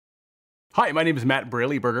Hi, my name is Matt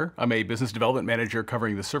Braleyberger. I'm a business development manager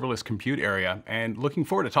covering the serverless compute area and looking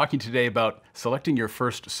forward to talking today about selecting your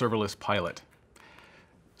first serverless pilot.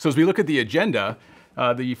 So as we look at the agenda,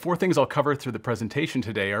 the four things I'll cover through the presentation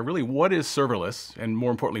today are really what is serverless and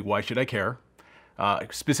more importantly, why should I care?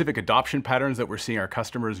 Specific adoption patterns that we're seeing our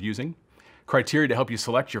customers using, criteria to help you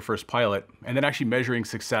select your first pilot, and then actually measuring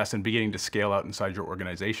success and beginning to scale out inside your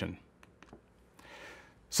organization.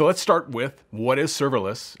 So let's start with what is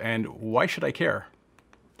serverless and why should I care?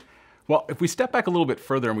 Well, if we step back a little bit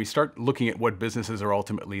further and we start looking at what businesses are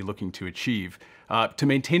ultimately looking to achieve, to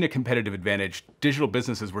maintain a competitive advantage, digital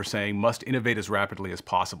businesses, we're saying, must innovate as rapidly as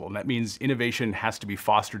possible. And that means innovation has to be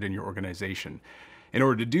fostered in your organization. In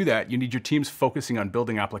order to do that, you need your teams focusing on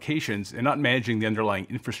building applications and not managing the underlying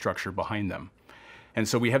infrastructure behind them. And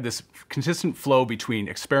so we have this consistent flow between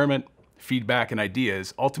experiment, feedback, and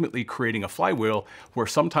ideas, ultimately creating a flywheel where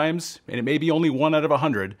sometimes, and it may be only 1 out of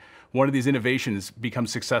 100, one of these innovations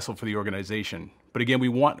becomes successful for the organization. But again, we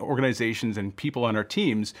want organizations and people on our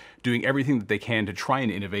teams doing everything that they can to try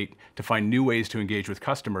and innovate, to find new ways to engage with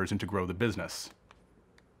customers and to grow the business.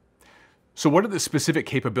 So what are the specific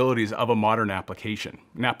capabilities of a modern application?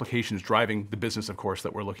 An application is driving the business, of course,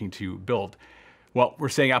 that we're looking to build. Well, we're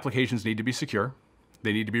saying applications need to be secure,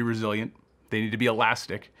 they need to be resilient, they need to be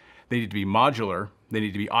elastic, they need to be modular, they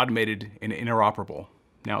need to be automated and interoperable.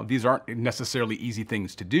 Now, these aren't necessarily easy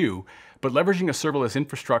things to do, but leveraging a serverless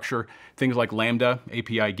infrastructure, things like Lambda,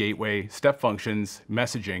 API gateway, step functions,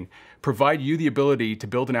 messaging, provide you the ability to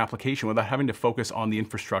build an application without having to focus on the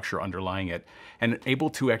infrastructure underlying it, and able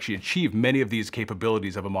to actually achieve many of these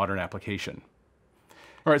capabilities of a modern application.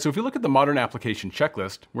 All right, so if we look at the modern application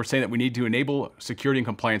checklist, we're saying that we need to enable security and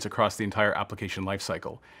compliance across the entire application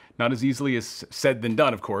lifecycle. Not as easily as said than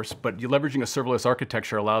done, of course, but leveraging a serverless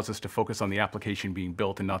architecture allows us to focus on the application being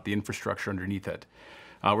built and not the infrastructure underneath it.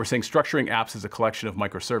 We're saying structuring apps as a collection of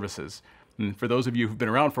microservices. And for those of you who've been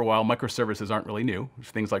around for a while, microservices aren't really new.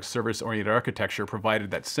 Things like service-oriented architecture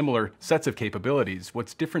provided that similar sets of capabilities.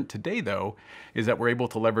 What's different today, though, is that we're able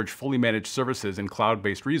to leverage fully managed services and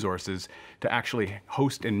cloud-based resources to actually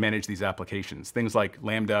host and manage these applications. Things like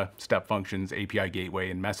Lambda, step functions, API gateway,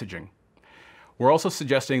 and messaging. We're also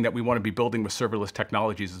suggesting that we want to be building with serverless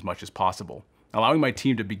technologies as much as possible, allowing my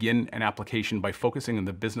team to begin an application by focusing on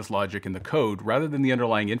the business logic and the code rather than the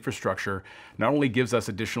underlying infrastructure not only gives us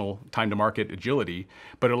additional time to market agility,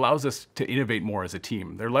 but it allows us to innovate more as a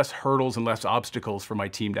team. There are less hurdles and less obstacles for my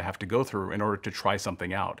team to have to go through in order to try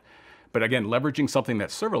something out. But again, leveraging something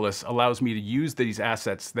that's serverless allows me to use these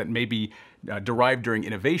assets that may be derived during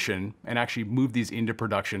innovation and actually move these into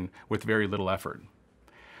production with very little effort.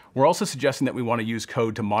 We're also suggesting that we want to use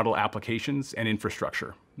code to model applications and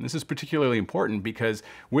infrastructure. And this is particularly important because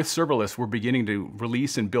with serverless, we're beginning to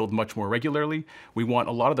release and build much more regularly. We want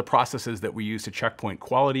a lot of the processes that we use to checkpoint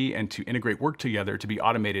quality and to integrate work together to be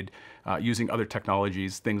automated using other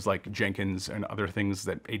technologies, things like Jenkins and other things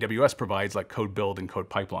that AWS provides, like code build and code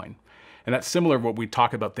pipeline. And that's similar to what we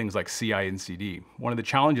talk about things like CI and CD. One of the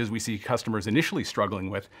challenges we see customers initially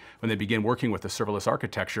struggling with when they begin working with the serverless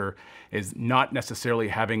architecture is not necessarily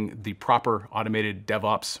having the proper automated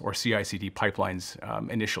DevOps or CI/CD pipelines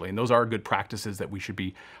initially. And those are good practices that we should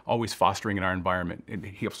be always fostering in our environment. It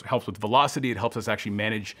helps with velocity. It helps us actually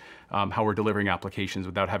manage how we're delivering applications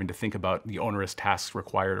without having to think about the onerous tasks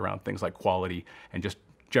required around things like quality and just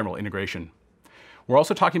general integration. We're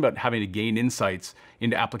also talking about having to gain insights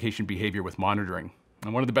into application behavior with monitoring.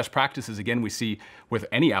 And one of the best practices, again, we see with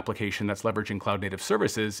any application that's leveraging cloud-native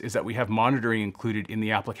services is that we have monitoring included in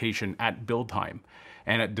the application at build time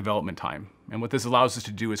and at development time. And what this allows us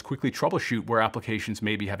to do is quickly troubleshoot where applications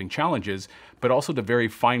may be having challenges, but also to very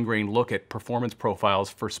fine-grained look at performance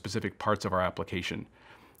profiles for specific parts of our application.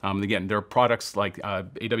 Again, there are products like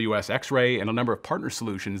AWS X-Ray and a number of partner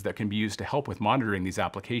solutions that can be used to help with monitoring these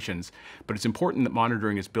applications, but it's important that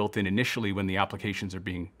monitoring is built in initially when the applications are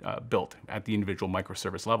being built at the individual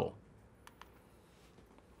microservice level.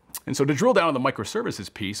 And so to drill down on the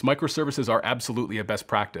microservices piece, microservices are absolutely a best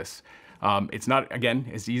practice. It's not, again,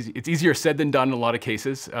 it's easier said than done in a lot of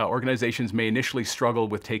cases. Organizations may initially struggle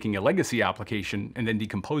with taking a legacy application and then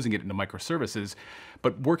decomposing it into microservices,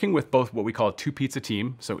 but working with both what we call a two-pizza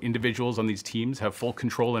team, so individuals on these teams have full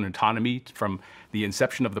control and autonomy from the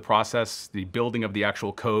inception of the process, the building of the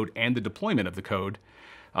actual code, and the deployment of the code,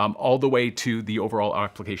 all the way to the overall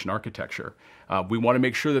application architecture. We want to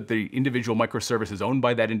make sure that the individual microservice is owned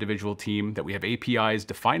by that individual team, that we have APIs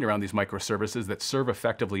defined around these microservices that serve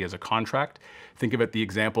effectively as a contract. Think of it the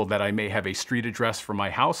example that I may have a street address for my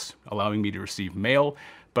house, allowing me to receive mail.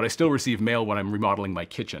 but I still receive mail when I'm remodeling my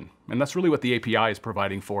kitchen. And that's really what the API is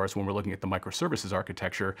providing for us when we're looking at the microservices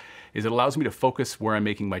architecture, is it allows me to focus where I'm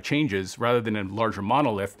making my changes. Rather than a larger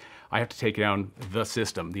monolith, I have to take down the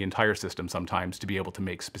system, the entire system sometimes, to be able to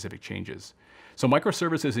make specific changes. So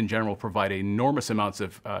microservices in general provide enormous amounts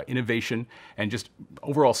of innovation and just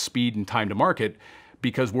overall speed and time to market,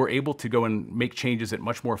 because we're able to go and make changes at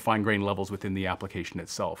much more fine-grained levels within the application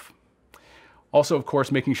itself. Also, of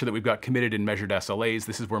course, making sure that we've got committed and measured SLAs.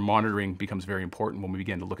 This is where monitoring becomes very important when we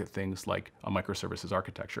begin to look at things like a microservices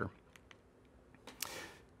architecture.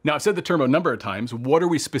 Now, I've said the term a number of times. What are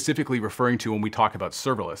we specifically referring to when we talk about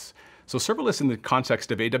serverless? So serverless in the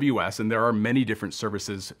context of AWS, and there are many different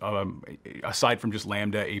services aside from just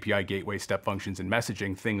Lambda, API Gateway, step functions, and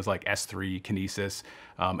messaging, things like S3, Kinesis,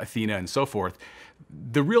 Athena, and so forth.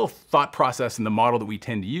 The real thought process and the model that we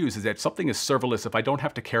tend to use is that something is serverless if I don't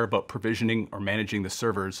have to care about provisioning or managing the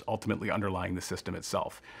servers ultimately underlying the system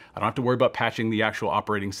itself. I don't have to worry about patching the actual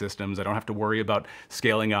operating systems. I don't have to worry about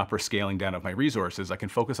scaling up or scaling down of my resources. I can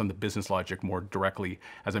focus on the business logic more directly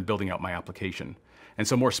as I'm building out my application. And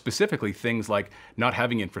so more specifically, things like not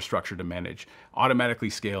having infrastructure to manage, automatically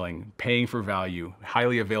scaling, paying for value,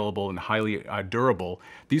 highly available and highly durable,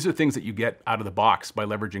 these are things that you get out of the box by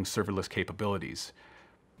leveraging serverless capabilities.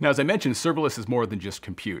 Now, as I mentioned, serverless is more than just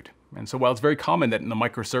compute. And so while it's very common that in the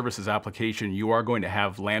microservices application, you are going to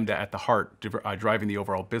have Lambda at the heart driving the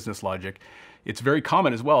overall business logic, it's very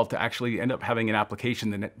common as well to actually end up having an application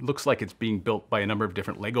that looks like it's being built by a number of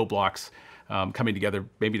different Lego blocks coming together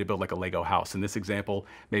maybe to build like a Lego house. In this example,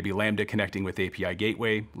 maybe Lambda connecting with API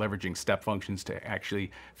Gateway, leveraging step functions to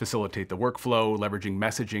actually facilitate the workflow, leveraging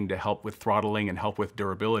messaging to help with throttling and help with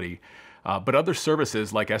durability. But other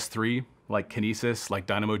services like S3, like Kinesis, like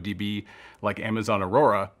DynamoDB, like Amazon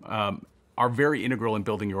Aurora are very integral in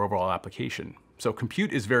building your overall application. So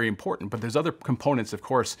compute is very important, but there's other components, of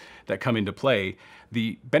course, that come into play.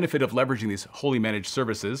 The benefit of leveraging these wholly managed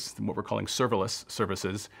services, what we're calling serverless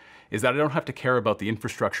services, is that I don't have to care about the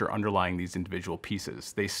infrastructure underlying these individual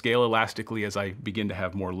pieces. They scale elastically as I begin to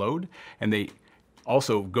have more load, and they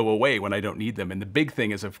also go away when I don't need them. And the big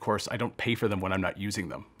thing is, of course, I don't pay for them when I'm not using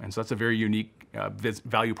them. And so that's a very unique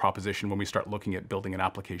value proposition when we start looking at building an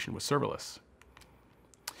application with serverless.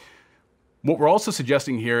 What we're also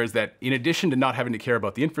suggesting here is that in addition to not having to care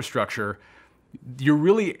about the infrastructure, you're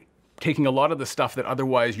really taking a lot of the stuff that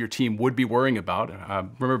otherwise your team would be worrying about.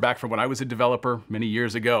 Remember back from when I was a developer many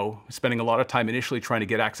years ago, spending a lot of time initially trying to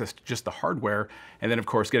get access to just the hardware, and then of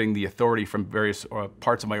course getting the authority from various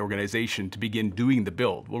parts of my organization to begin doing the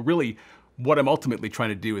build. Well, really, what I'm ultimately trying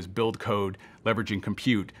to do is build code leveraging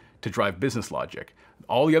compute to drive business logic.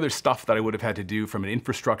 All the other stuff that I would have had to do from an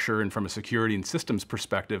infrastructure and from a security and systems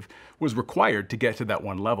perspective was required to get to that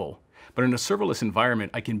one level. But in a serverless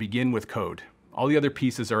environment, I can begin with code. All the other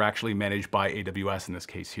pieces are actually managed by AWS in this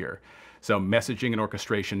case here. So messaging and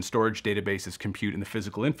orchestration, storage, databases, compute, and the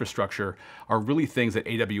physical infrastructure are really things that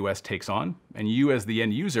AWS takes on. And you as the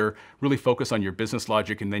end user really focus on your business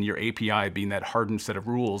logic and then your API being that hardened set of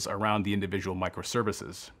rules around the individual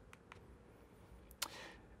microservices.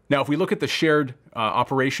 Now, if we look at the shared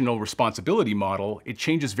operational responsibility model, it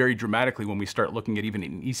changes very dramatically when we start looking at even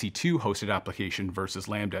an EC2 hosted application versus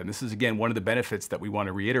Lambda. And this is, again, one of the benefits that we want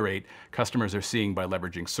to reiterate customers are seeing by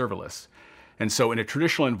leveraging serverless. And so in a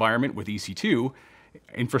traditional environment with EC2,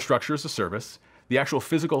 infrastructure as a service, the actual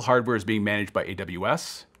physical hardware is being managed by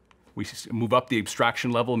AWS. We move up the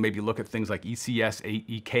abstraction level and maybe look at things like ECS,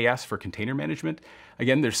 EKS for container management.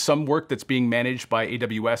 Again, there's some work that's being managed by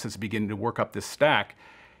AWS as we begin to work up this stack.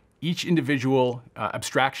 Each individual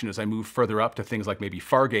abstraction as I move further up to things like maybe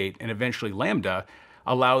Fargate and eventually Lambda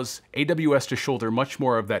allows AWS to shoulder much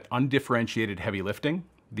more of that undifferentiated heavy lifting,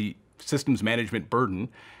 the systems management burden,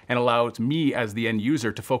 and allows me as the end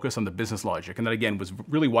user to focus on the business logic. And that again was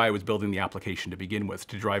really why I was building the application to begin with,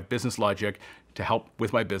 to drive business logic, to help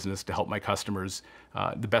with my business, to help my customers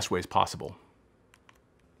the best ways possible.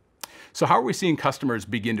 So how are we seeing customers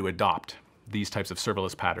begin to adopt these types of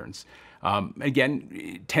serverless patterns? Again,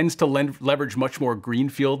 it tends to leverage much more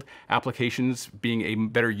greenfield applications being a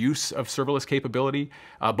better use of serverless capability,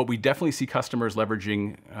 but we definitely see customers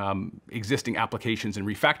leveraging existing applications and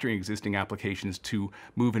refactoring existing applications to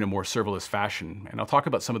move in a more serverless fashion. And I'll talk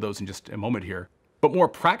about some of those in just a moment here. But more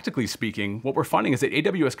practically speaking, what we're finding is that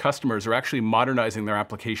AWS customers are actually modernizing their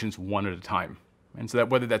applications one at a time. And so that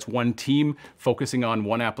whether that's one team focusing on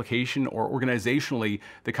one application or organizationally,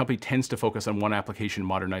 the company tends to focus on one application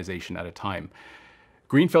modernization at a time.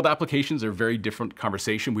 Greenfield applications are a very different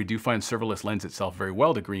conversation. We do find serverless lends itself very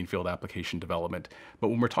well to greenfield application development. But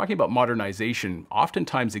when we're talking about modernization,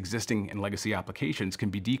 oftentimes existing and legacy applications can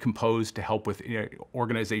be decomposed to help with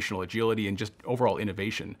organizational agility and just overall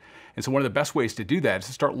innovation. And so one of the best ways to do that is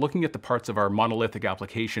to start looking at the parts of our monolithic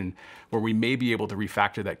application where we may be able to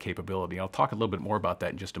refactor that capability. I'll talk a little bit more about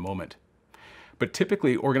that in just a moment. But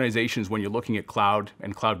typically, organizations, when you're looking at cloud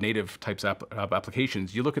and cloud-native types of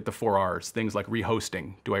applications, you look at the 4 Rs, things like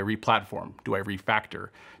rehosting. Do I replatform? Do I refactor?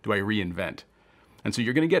 Do I reinvent? And so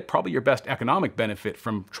you're going to get probably your best economic benefit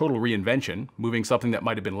from total reinvention, moving something that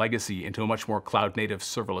might have been legacy into a much more cloud-native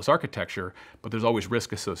serverless architecture, but there's always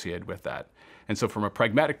risk associated with that. And so from a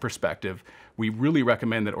pragmatic perspective, we really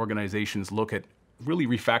recommend that organizations look at really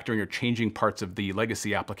refactoring or changing parts of the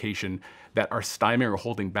legacy application that are stymieing or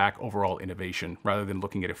holding back overall innovation rather than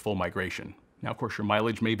looking at a full migration. Now, of course, your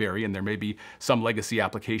mileage may vary, and there may be some legacy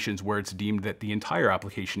applications where it's deemed that the entire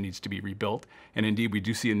application needs to be rebuilt. And indeed, we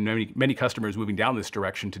do see many customers moving down this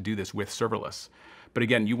direction to do this with serverless. But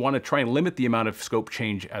again, you want to try and limit the amount of scope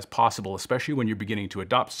change as possible, especially when you're beginning to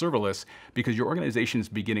adopt serverless, because your organization is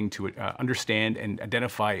beginning to understand and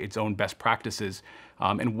identify its own best practices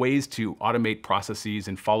and ways to automate processes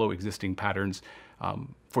and follow existing patterns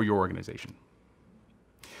for your organization.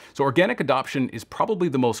 So organic adoption is probably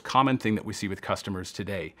the most common thing that we see with customers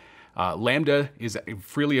today. Lambda is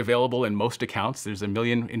freely available in most accounts. There's 1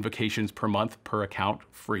 million invocations per month per account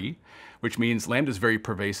free, which means Lambda is very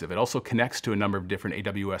pervasive. It also connects to a number of different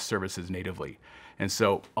AWS services natively. And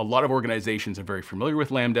so a lot of organizations are very familiar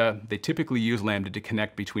with Lambda. They typically use Lambda to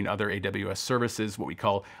connect between other AWS services, what we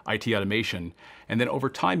call IT automation, and then over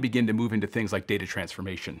time begin to move into things like data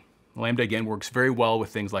transformation. Lambda, again, works very well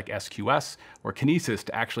with things like SQS or Kinesis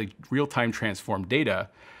to actually real-time transform data.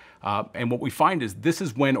 And what we find is this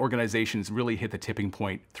is when organizations really hit the tipping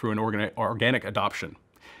point through an organic adoption.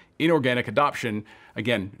 In organic adoption,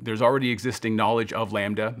 again, there's already existing knowledge of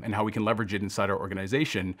Lambda and how we can leverage it inside our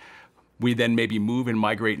organization. We then maybe move and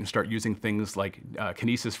migrate and start using things like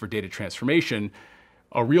Kinesis for data transformation.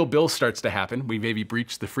 A real bill starts to happen. We maybe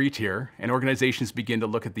breach the free tier, and organizations begin to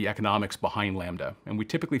look at the economics behind Lambda. And we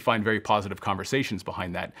typically find very positive conversations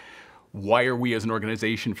behind that. Why are we as an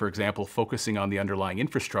organization, for example, focusing on the underlying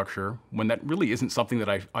infrastructure when that really isn't something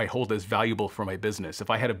that I hold as valuable for my business? If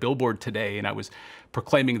I had a billboard today and I was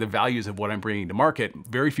proclaiming the values of what I'm bringing to market,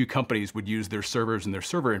 very few companies would use their servers and their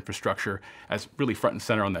server infrastructure as really front and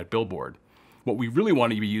center on that billboard. What we really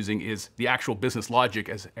want to be using is the actual business logic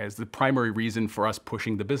as the primary reason for us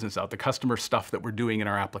pushing the business out, the customer stuff that we're doing in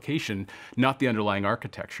our application, not the underlying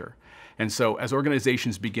architecture. And so as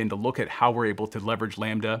organizations begin to look at how we're able to leverage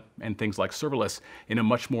Lambda and things like serverless in a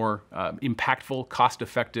much more impactful,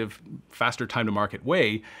 cost-effective, faster time-to-market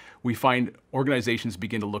way, we find organizations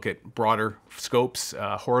begin to look at broader scopes,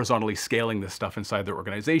 horizontally scaling this stuff inside their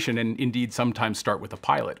organization, and indeed sometimes start with a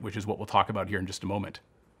pilot, which is what we'll talk about here in just a moment.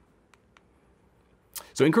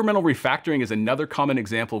 So incremental refactoring is another common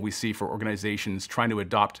example we see for organizations trying to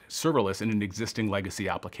adopt serverless in an existing legacy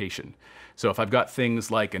application. So if I've got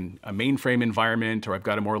things like a mainframe environment, or I've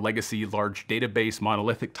got a more legacy large database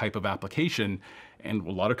monolithic type of application, and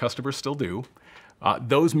a lot of customers still do,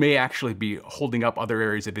 those may actually be holding up other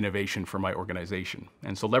areas of innovation for my organization.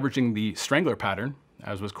 And so leveraging the strangler pattern,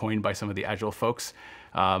 as was coined by some of the Agile folks,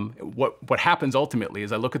 what happens ultimately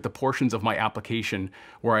is I look at the portions of my application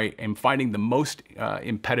where I am finding the most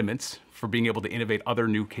impediments for being able to innovate other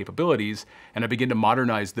new capabilities, and I begin to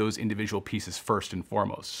modernize those individual pieces first and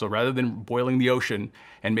foremost. So rather than boiling the ocean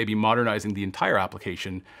and maybe modernizing the entire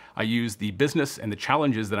application, I use the business and the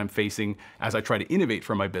challenges that I'm facing as I try to innovate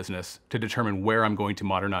for my business to determine where I'm going to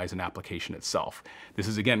modernize an application itself. This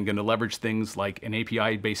is, again, going to leverage things like an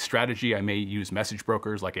API-based strategy. I may use message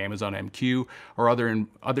brokers like Amazon MQ or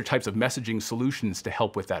other types of messaging solutions to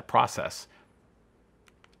help with that process.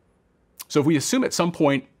 So if we assume at some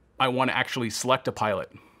point I want to actually select a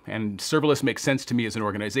pilot, and serverless makes sense to me as an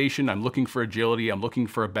organization, I'm looking for agility, I'm looking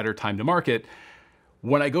for a better time to market.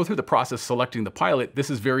 When I go through the process selecting the pilot,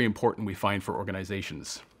 this is very important, we find, for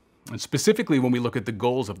organizations, and specifically when we look at the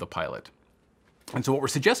goals of the pilot. And so what we're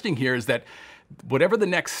suggesting here is that whatever the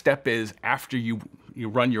next step is after you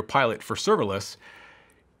run your pilot for serverless,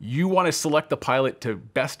 you want to select the pilot to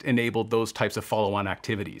best enable those types of follow-on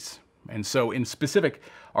activities. And so in specific,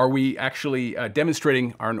 are we actually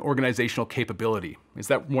demonstrating our organizational capability? Is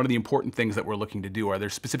that one of the important things that we're looking to do? Are there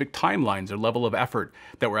specific timelines or level of effort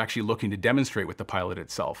that we're actually looking to demonstrate with the pilot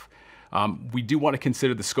itself? We do want to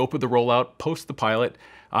consider the scope of the rollout post the pilot,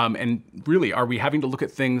 and really, are we having to look at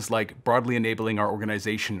things like broadly enabling our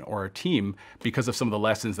organization or our team because of some of the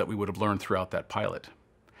lessons that we would have learned throughout that pilot?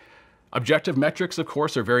 Objective metrics, of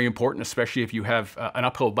course, are very important, especially if you have an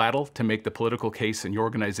uphill battle to make the political case in your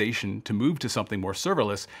organization to move to something more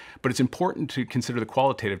serverless, but it's important to consider the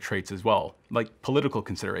qualitative traits as well, like political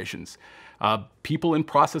considerations. People and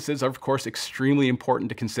processes are, of course, extremely important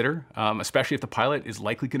to consider, especially if the pilot is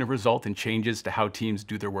likely going to result in changes to how teams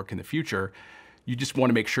do their work in the future. You just want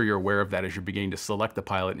to make sure you're aware of that as you're beginning to select the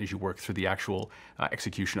pilot and as you work through the actual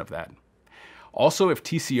execution of that. Also, if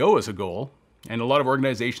TCO is a goal, and a lot of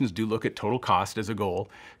organizations do look at total cost as a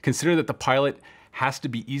goal, consider that the pilot has to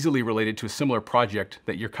be easily related to a similar project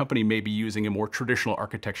that your company may be using a more traditional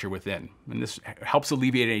architecture within. And this helps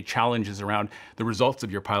alleviate any challenges around the results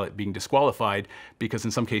of your pilot being disqualified, because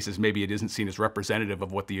in some cases maybe it isn't seen as representative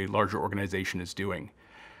of what the larger organization is doing.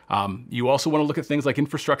 You also want to look at things like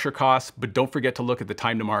infrastructure costs, but don't forget to look at the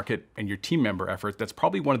time to market and your team member effort. That's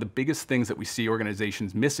probably one of the biggest things that we see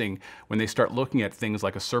organizations missing when they start looking at things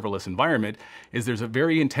like a serverless environment, is there's a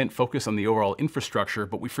very intent focus on the overall infrastructure,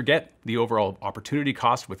 but we forget the overall opportunity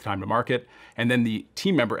cost with time to market, and then the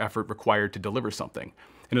team member effort required to deliver something.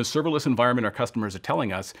 In a serverless environment, our customers are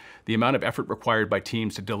telling us the amount of effort required by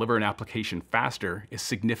teams to deliver an application faster is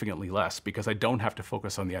significantly less, because I don't have to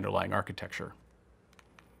focus on the underlying architecture.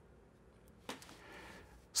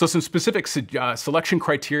 So some specific selection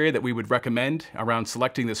criteria that we would recommend around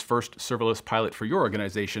selecting this first serverless pilot for your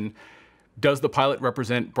organization. Does the pilot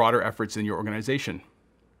represent broader efforts in your organization?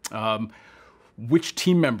 Which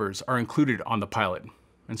team members are included on the pilot?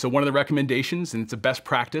 And so one of the recommendations, and it's a best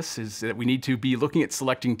practice, is that we need to be looking at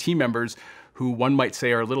selecting team members who one might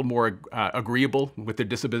say are a little more agreeable with their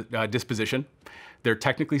disposition. They're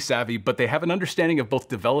technically savvy, but they have an understanding of both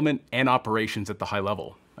development and operations at the high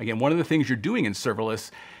level. Again, one of the things you're doing in serverless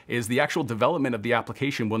is the actual development of the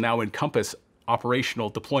application will now encompass operational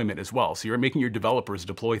deployment as well. So you're making your developers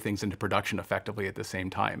deploy things into production effectively at the same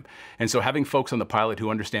time. And so having folks on the pilot who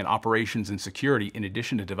understand operations and security in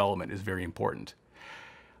addition to development is very important.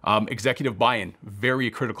 Executive buy-in, very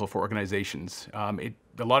critical for organizations.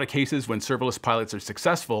 A lot of cases when serverless pilots are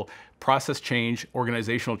successful, process change,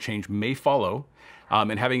 organizational change may follow,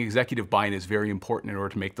 and having executive buy-in is very important in order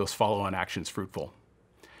to make those follow-on actions fruitful.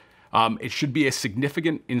 It should be a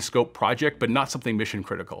significant in-scope project, but not something mission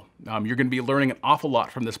critical. You're going to be learning an awful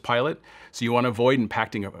lot from this pilot, so you want to avoid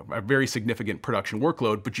impacting a very significant production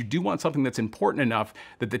workload, but you do want something that's important enough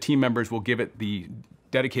that the team members will give it the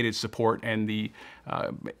dedicated support and the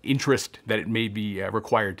interest that it may be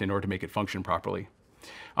required in order to make it function properly.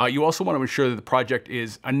 You also want to ensure that the project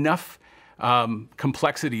is enough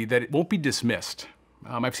complexity that it won't be dismissed.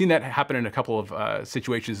 I've seen that happen in a couple of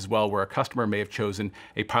situations as well, where a customer may have chosen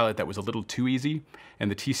a pilot that was a little too easy, and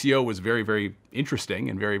the TCO was very, very interesting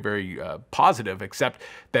and very, very positive, except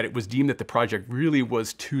that it was deemed that the project really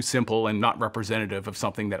was too simple and not representative of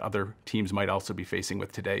something that other teams might also be facing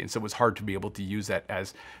with today. And so it was hard to be able to use that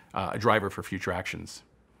as a driver for future actions.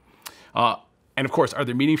 And of course, are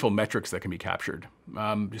there meaningful metrics that can be captured?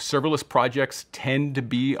 Serverless projects tend to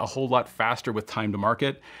be a whole lot faster with time to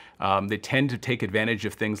market. They tend to take advantage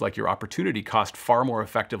of things like your opportunity cost far more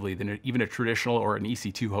effectively than even a traditional or an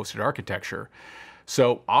EC2 hosted architecture.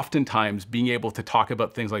 So oftentimes being able to talk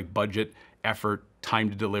about things like budget, effort, time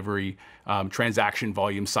to delivery, transaction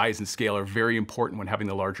volume, size and scale are very important when having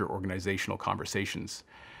the larger organizational conversations.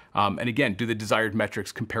 And again, do the desired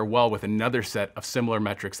metrics compare well with another set of similar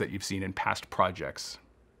metrics that you've seen in past projects?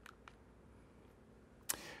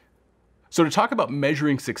 So to talk about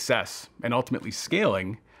measuring success and ultimately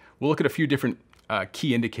scaling, we'll look at a few different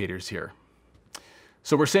key indicators here.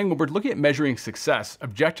 So we're saying when we're looking at measuring success,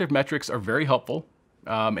 objective metrics are very helpful,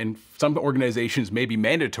 and some organizations may be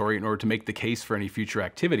mandatory in order to make the case for any future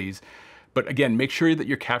activities. But again, make sure that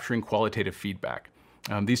you're capturing qualitative feedback.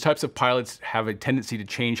 These types of pilots have a tendency to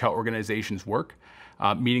change how organizations work,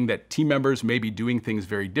 meaning that team members may be doing things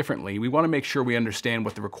very differently. We want to make sure we understand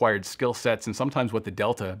what the required skill sets and sometimes what the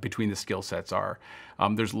delta between the skill sets are.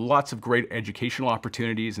 There's lots of great educational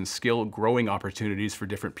opportunities and skill growing opportunities for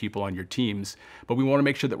different people on your teams, but we want to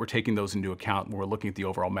make sure that we're taking those into account when we're looking at the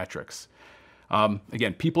overall metrics.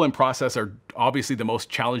 Again, people and process are obviously the most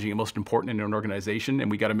challenging and most important in an organization, and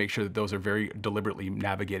we got to make sure that those are very deliberately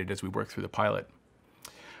navigated as we work through the pilot.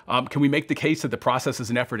 Can we make the case that the processes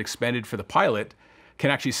and effort expended for the pilot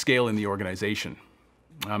can actually scale in the organization?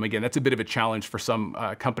 Again, that's a bit of a challenge for some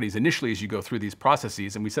companies initially as you go through these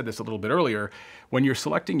processes. And we said this a little bit earlier, when you're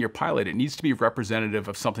selecting your pilot, it needs to be representative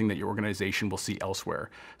of something that your organization will see elsewhere,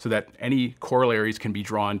 so that any corollaries can be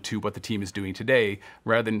drawn to what the team is doing today,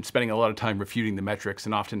 rather than spending a lot of time refuting the metrics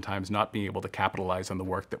and oftentimes not being able to capitalize on the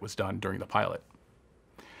work that was done during the pilot.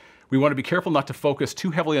 We want to be careful not to focus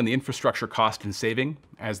too heavily on the infrastructure cost and saving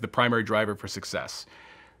as the primary driver for success.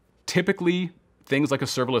 Typically, things like a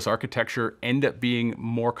serverless architecture end up being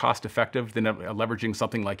more cost effective than leveraging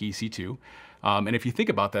something like EC2. And if you think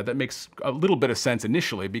about that, that makes a little bit of sense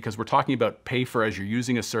initially, because we're talking about pay for as you're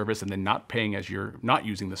using a service and then not paying as you're not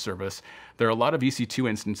using the service. There are a lot of EC2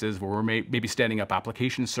 instances where we're maybe standing up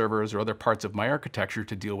application servers or other parts of my architecture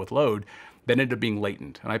to deal with load that end up being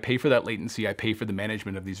latent. And I pay for that latency, I pay for the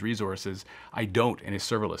management of these resources. I don't in a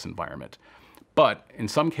serverless environment. But in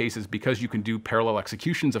some cases, because you can do parallel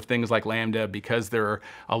executions of things like Lambda, because there are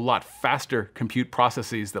a lot faster compute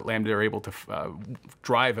processes that Lambda are able to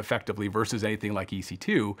drive effectively versus anything like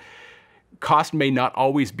EC2, cost may not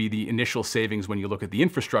always be the initial savings when you look at the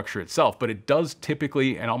infrastructure itself, but it does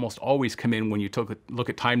typically and almost always come in when you look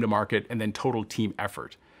at time to market and then total team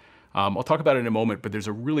effort. I'll talk about it in a moment, but there's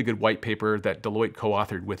a really good white paper that Deloitte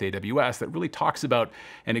co-authored with AWS that really talks about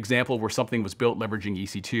an example where something was built leveraging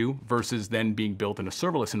EC2 versus then being built in a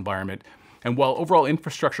serverless environment. And while overall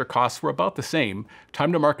infrastructure costs were about the same,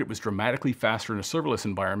 time to market was dramatically faster in a serverless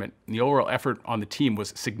environment, and the overall effort on the team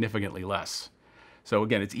was significantly less. So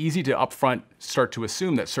again, it's easy to upfront start to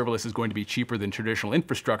assume that serverless is going to be cheaper than traditional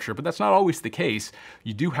infrastructure, but that's not always the case.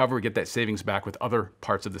 You do, however, get that savings back with other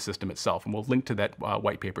parts of the system itself, and we'll link to that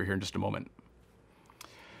white paper here in just a moment.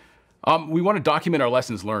 We want to document our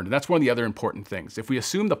lessons learned, and that's one of the other important things. If we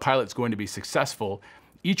assume the pilot's going to be successful,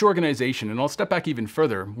 each organization, and I'll step back even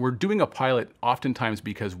further, we're doing a pilot oftentimes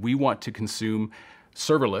because we want to consume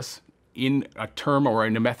serverless in a term or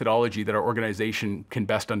in a methodology that our organization can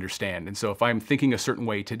best understand. And so if I'm thinking a certain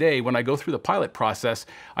way today, when I go through the pilot process,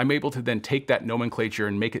 I'm able to then take that nomenclature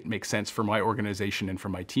and make it make sense for my organization and for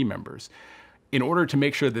my team members. In order to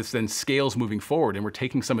make sure this then scales moving forward, and we're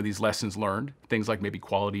taking some of these lessons learned, things like maybe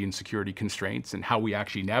quality and security constraints and how we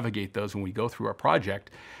actually navigate those when we go through our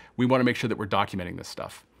project, we want to make sure that we're documenting this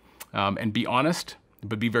stuff. And be honest,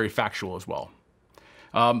 but be very factual as well.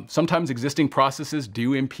 Sometimes existing processes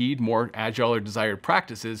do impede more agile or desired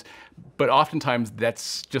practices, but oftentimes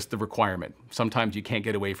that's just the requirement. Sometimes you can't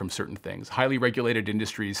get away from certain things. Highly regulated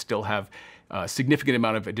industries still have a significant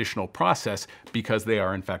amount of additional process because they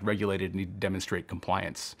are in fact regulated and need to demonstrate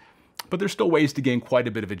compliance. But there's still ways to gain quite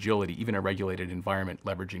a bit of agility, even in a regulated environment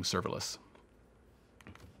leveraging serverless.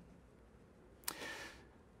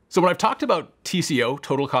 So when I've talked about TCO,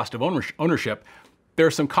 total cost of ownership, there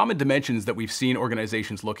are some common dimensions that we've seen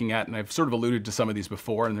organizations looking at, and I've sort of alluded to some of these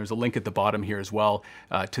before, and there's a link at the bottom here as well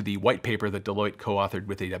to the white paper that Deloitte co-authored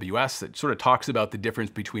with AWS that sort of talks about the difference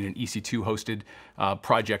between an EC2 hosted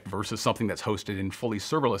project versus something that's hosted in fully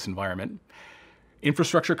serverless environment.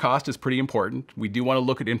 Infrastructure cost is pretty important. We do want to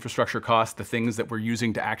look at infrastructure costs, the things that we're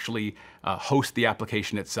using to actually host the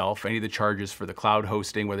application itself, any of the charges for the cloud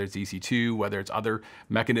hosting, whether it's EC2, whether it's other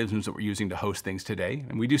mechanisms that we're using to host things today.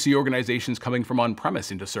 And we do see organizations coming from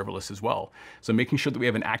on-premise into serverless as well. So making sure that we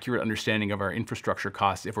have an accurate understanding of our infrastructure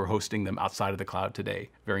costs if we're hosting them outside of the cloud today,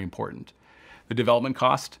 very important. The development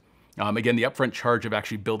cost, again, the upfront charge of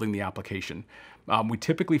actually building the application. We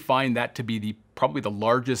typically find that to be probably the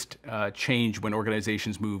largest change when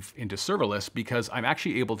organizations move into serverless, because I'm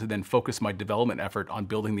actually able to then focus my development effort on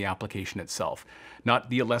building the application itself. Not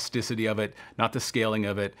the elasticity of it, not the scaling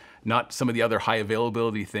of it, not some of the other high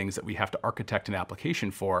availability things that we have to architect an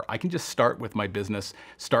application for. I can just start with my business,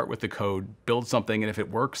 start with the code, build something, and if it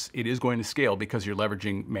works, it is going to scale because you're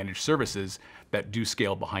leveraging managed services that do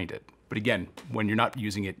scale behind it. But again, when you're not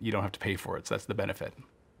using it, you don't have to pay for it, so that's the benefit.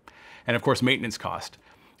 And of course, maintenance cost.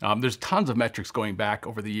 There's tons of metrics going back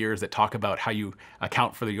over the years that talk about how you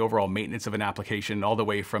account for the overall maintenance of an application, all the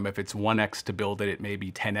way from if it's 1x to build it, it may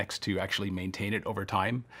be 10x to actually maintain it over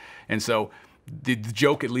time. And so the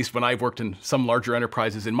joke, at least when I've worked in some larger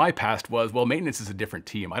enterprises in my past, was, well, maintenance is a different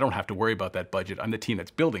team. I don't have to worry about that budget. I'm the team that's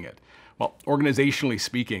building it. Well, organizationally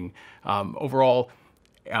speaking, overall,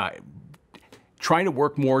 trying to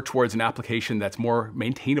work more towards an application that's more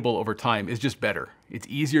maintainable over time is just better. It's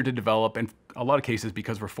easier to develop, in a lot of cases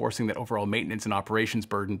because we're forcing that overall maintenance and operations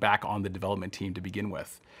burden back on the development team to begin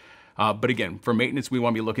with. But again, for maintenance, we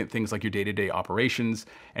want to be looking at things like your day-to-day operations,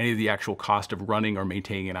 any of the actual cost of running or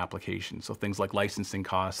maintaining an application. So things like licensing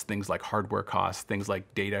costs, things like hardware costs, things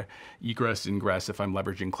like data egress, ingress if I'm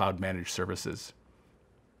leveraging cloud managed services.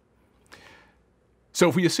 So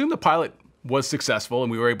if we assume the pilot was successful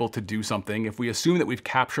and we were able to do something, if we assume that we've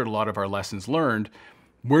captured a lot of our lessons learned,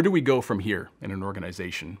 where do we go from here in an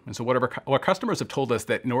organization? And so what our customers have told us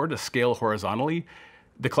that in order to scale horizontally,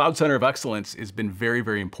 the Cloud Center of Excellence has been very,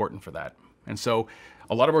 very important for that. And so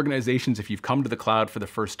a lot of organizations, if you've come to the cloud for the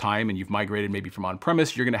first time and you've migrated maybe from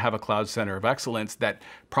on-premise, you're going to have a Cloud Center of Excellence that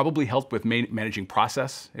probably helped with managing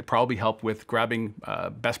process. It probably helped with grabbing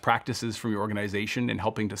best practices from your organization and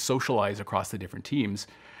helping to socialize across the different teams.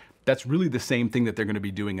 that's really the same thing that they're going to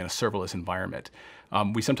be doing in a serverless environment.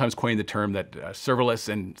 We sometimes coin the term that serverless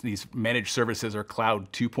and these managed services are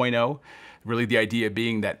cloud 2.0. Really the idea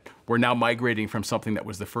being that we're now migrating from something that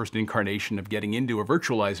was the first incarnation of getting into a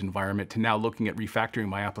virtualized environment to now looking at refactoring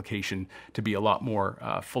my application to be a lot more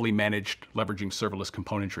fully managed, leveraging serverless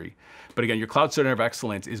componentry. But again, your Cloud Center of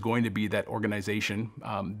Excellence is going to be that organization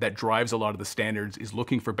that drives a lot of the standards, is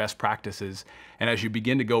looking for best practices. And as you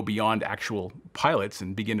begin to go beyond actual pilots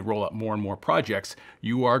and begin to roll out more and more projects,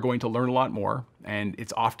 you are going to learn a lot more. And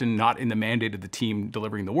it's often not in the mandate of the team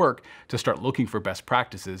delivering the work to start looking for best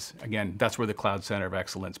practices. Again, that's where the Cloud Center of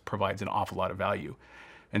Excellence provides an awful lot of value.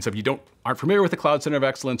 And so if you aren't familiar with the Cloud Center of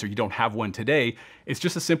Excellence or you don't have one today, it's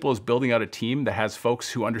just as simple as building out a team that has folks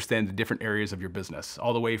who understand the different areas of your business,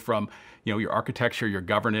 all the way from your architecture, your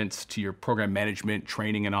governance, to your program management,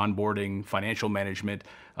 training and onboarding, financial management,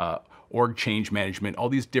 org change management, all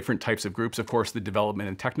these different types of groups, of course, the development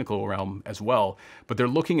and technical realm as well, but they're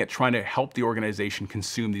looking at trying to help the organization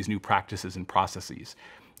consume these new practices and processes.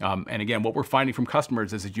 And again, what we're finding from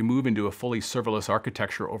customers is as you move into a fully serverless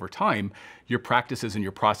architecture over time, your practices and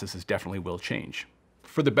your processes definitely will change.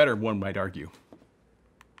 For the better, one might argue.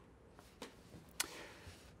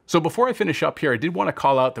 So before I finish up here, I did want to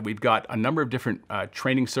call out that we've got a number of different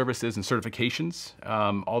training services and certifications,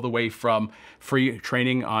 all the way from free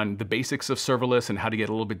training on the basics of serverless and how to get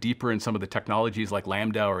a little bit deeper in some of the technologies like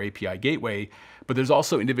Lambda or API Gateway, but there's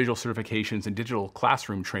also individual certifications and digital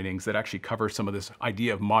classroom trainings that actually cover some of this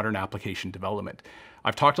idea of modern application development.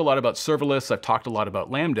 I've talked a lot about serverless, I've talked a lot about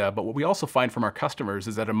Lambda, but what we also find from our customers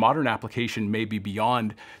is that a modern application may be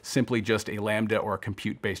beyond simply just a Lambda or a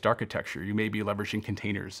compute-based architecture. You may be leveraging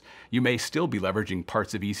containers. You may still be leveraging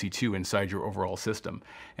parts of EC2 inside your overall system.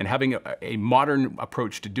 And having a modern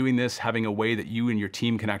approach to doing this, having a way that you and your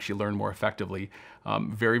team can actually learn more effectively,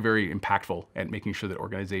 very, very impactful at making sure that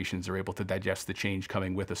organizations are able to digest the change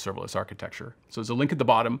coming with a serverless architecture. So there's a link at the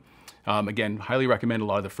bottom. Again, highly recommend a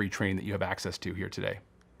lot of the free training that you have access to here today.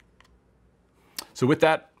 So with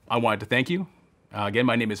that, I wanted to thank you. Again,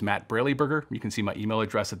 my name is Matt Braleyberger. You can see my email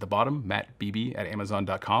address at the bottom,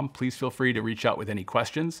 mattbb@amazon.com. Please feel free to reach out with any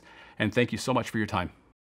questions, and thank you so much for your time.